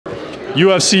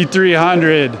UFC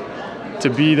 300. To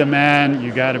be the man,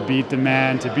 you got to beat the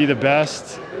man. To be the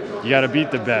best, you got to beat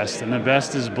the best. And the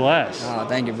best is blessed. Oh,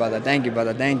 thank you, brother. Thank you,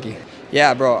 brother. Thank you.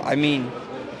 Yeah, bro. I mean,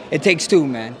 it takes two,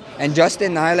 man. And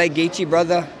Justin, the highlight Gaethje,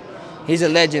 brother, he's a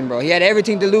legend, bro. He had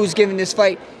everything to lose given this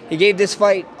fight. He gave this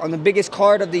fight on the biggest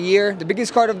card of the year, the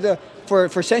biggest card of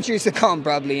for centuries to come,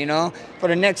 probably, you know, for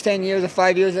the next 10 years or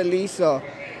 5 years at least. So,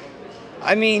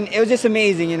 I mean, it was just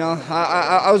amazing, you know.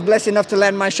 I was blessed enough to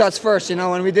land my shots first, you know,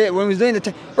 when we was doing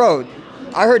bro.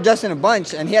 I hurt Justin a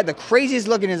bunch, and he had the craziest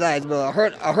look in his eyes, bro. A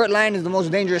hurt line is the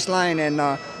most dangerous line,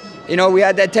 and you know, we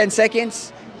had that 10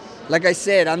 seconds. Like I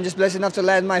said, I'm just blessed enough to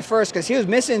land my first, because he was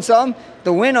missing some.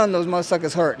 The wind on those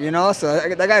motherfuckers hurt, you know. So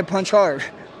that guy punched hard.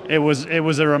 It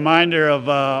was a reminder of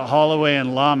Holloway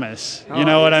and Lamas. You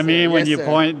know what I mean? When you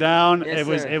point down, it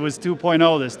was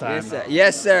 2.0 this time. Yes, sir.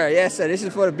 Yes, sir. Yes, sir. This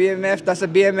is for the BMF. That's a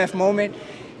BMF moment,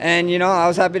 and you know, I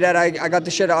was happy that I got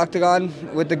to share the octagon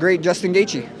with the great Justin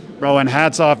Gaethje. Bro, and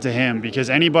hats off to him,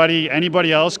 because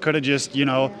anybody else could have just, you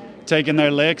know, taken their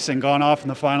licks and gone off in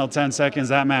the final 10 seconds.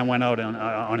 That man went out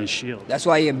on his shield. That's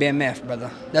why you're BMF,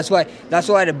 brother. That's why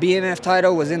the BMF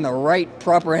title was in the right,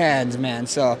 proper hands, man.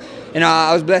 So, you know,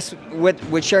 I was blessed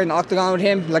with sharing the octagon with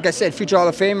him. Like I said, future Hall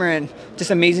of Famer and just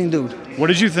amazing dude. What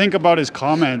did you think about his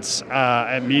comments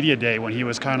at Media Day when he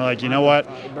was kind of like, you know what,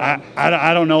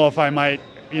 I don't know if I might,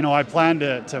 you know, I plan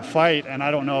to fight, and I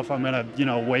don't know if I'm going to, you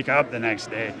know, wake up the next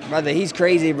day. Brother, he's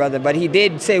crazy, brother. But he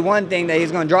did say one thing, that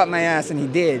he's going to drop my ass, and he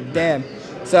did. Damn.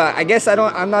 So I guess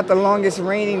I'm not the longest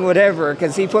reigning whatever,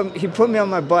 because he put me on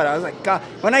my butt. I was like, God.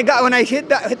 When I hit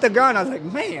the ground, I was like,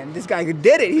 man, this guy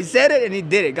did it. He said it, and he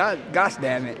did it. Gosh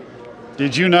damn it.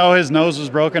 Did you know his nose was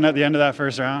broken at the end of that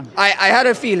first round? I had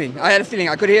a feeling. I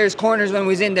could hear his corners when we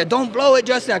was in there. Don't blow it,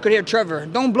 Justin. I could hear Trevor.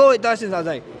 Don't blow it, Dustin. I was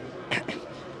like...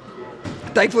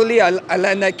 Thankfully, I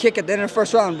landed that kick at the end of the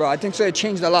first round, bro. I think so it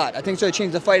changed a lot. I think so it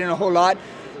changed the fight in a whole lot.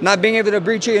 Not being able to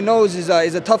breach your nose is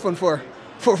a tough one for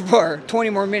 20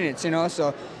 more minutes, you know.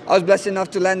 So I was blessed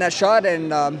enough to land that shot,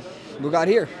 and we got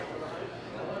here.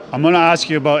 I'm going to ask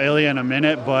you about Ilya in a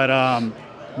minute, but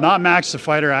not Max the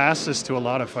fighter. I asked this to a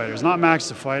lot of fighters. Not Max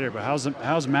the fighter, but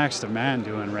how's Max the man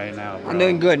doing right now, bro? I'm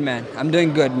doing good, man. I'm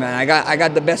doing good, man. I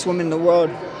got the best woman in the world.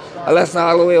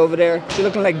 Holloway over there. She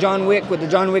looking like John Wick with the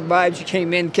John Wick vibes. She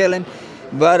came in killing.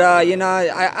 But you know,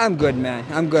 I'm good, man.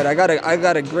 I'm good. I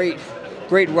got a great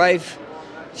wife.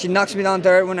 She knocks me down to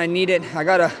earth when I need it. I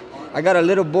got a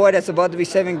little boy that's about to be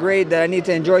 7th grade that I need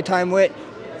to enjoy time with.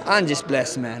 I'm just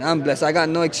blessed, man. I'm blessed. I got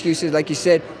no excuses, like you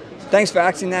said. Thanks for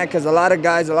asking that, because a lot of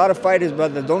guys, a lot of fighters,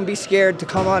 brother, don't be scared to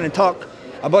come on and talk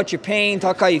about your pain,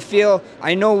 talk how you feel.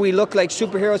 I know we look like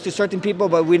superheroes to certain people,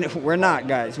 but we're not,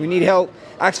 guys. We need help.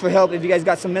 Ask for help if you guys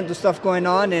got some mental stuff going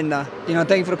on, and you know,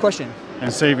 thank you for the question.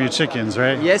 And save your chickens,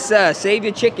 right? Yes, sir. Save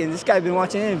your chickens. This guy's been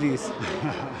watching interviews.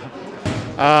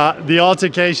 The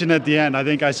altercation at the end, I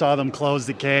think I saw them close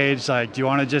the cage. Like, do you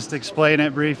want to just explain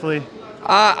it briefly? They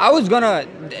thought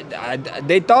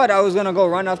I was gonna go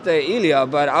run after Ilya,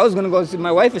 but I was gonna go see,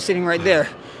 my wife is sitting right there.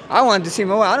 I wanted to see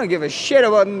my wife. I don't give a shit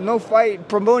about no fight,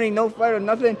 promoting no fight or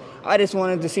nothing. I just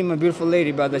wanted to see my beautiful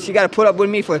lady, brother. She got to put up with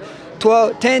me for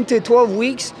 10 to 12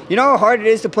 weeks. You know how hard it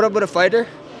is to put up with a fighter?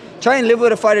 Try and live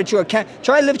with a fighter through a camp.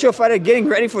 Try and live through a fighter getting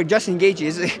ready for Justin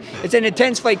Gaethje. It's an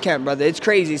intense fight camp, brother. It's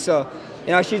crazy. So,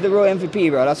 you know, she's the real MVP,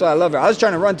 bro. That's why I love her. I was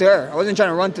trying to run to her. I wasn't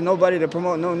trying to run to nobody to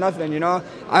promote nothing, you know.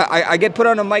 I get put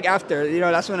on the mic after. You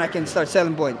know, that's when I can start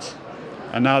selling points.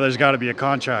 And now there's got to be a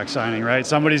contract signing, right?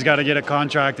 Somebody's got to get a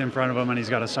contract in front of him, and he's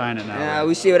got to sign it now. Yeah, right?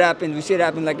 We see what happens. We see what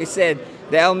happens. Like I said,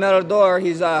 the El Matador,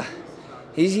 he's trying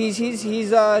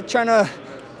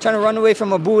to run away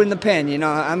from a bull in the pen. You know,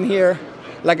 I'm here.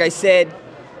 Like I said,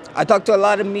 I talked to a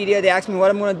lot of media. They asked me what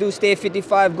I'm gonna do. Stay at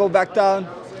 55, go back down.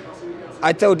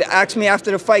 Asked me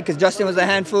after the fight, because Justin was a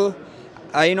handful.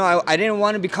 You know, I didn't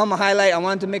want to become a highlight. I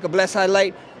wanted to make a blessed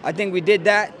highlight. I think we did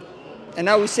that. And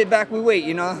now we sit back, we wait,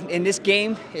 you know. In this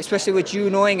game, especially with you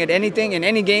knowing at anything, in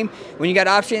any game, when you got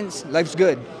options, life's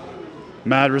good.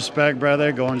 Mad respect,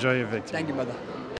 brother. Go enjoy your victory. Thank you, brother.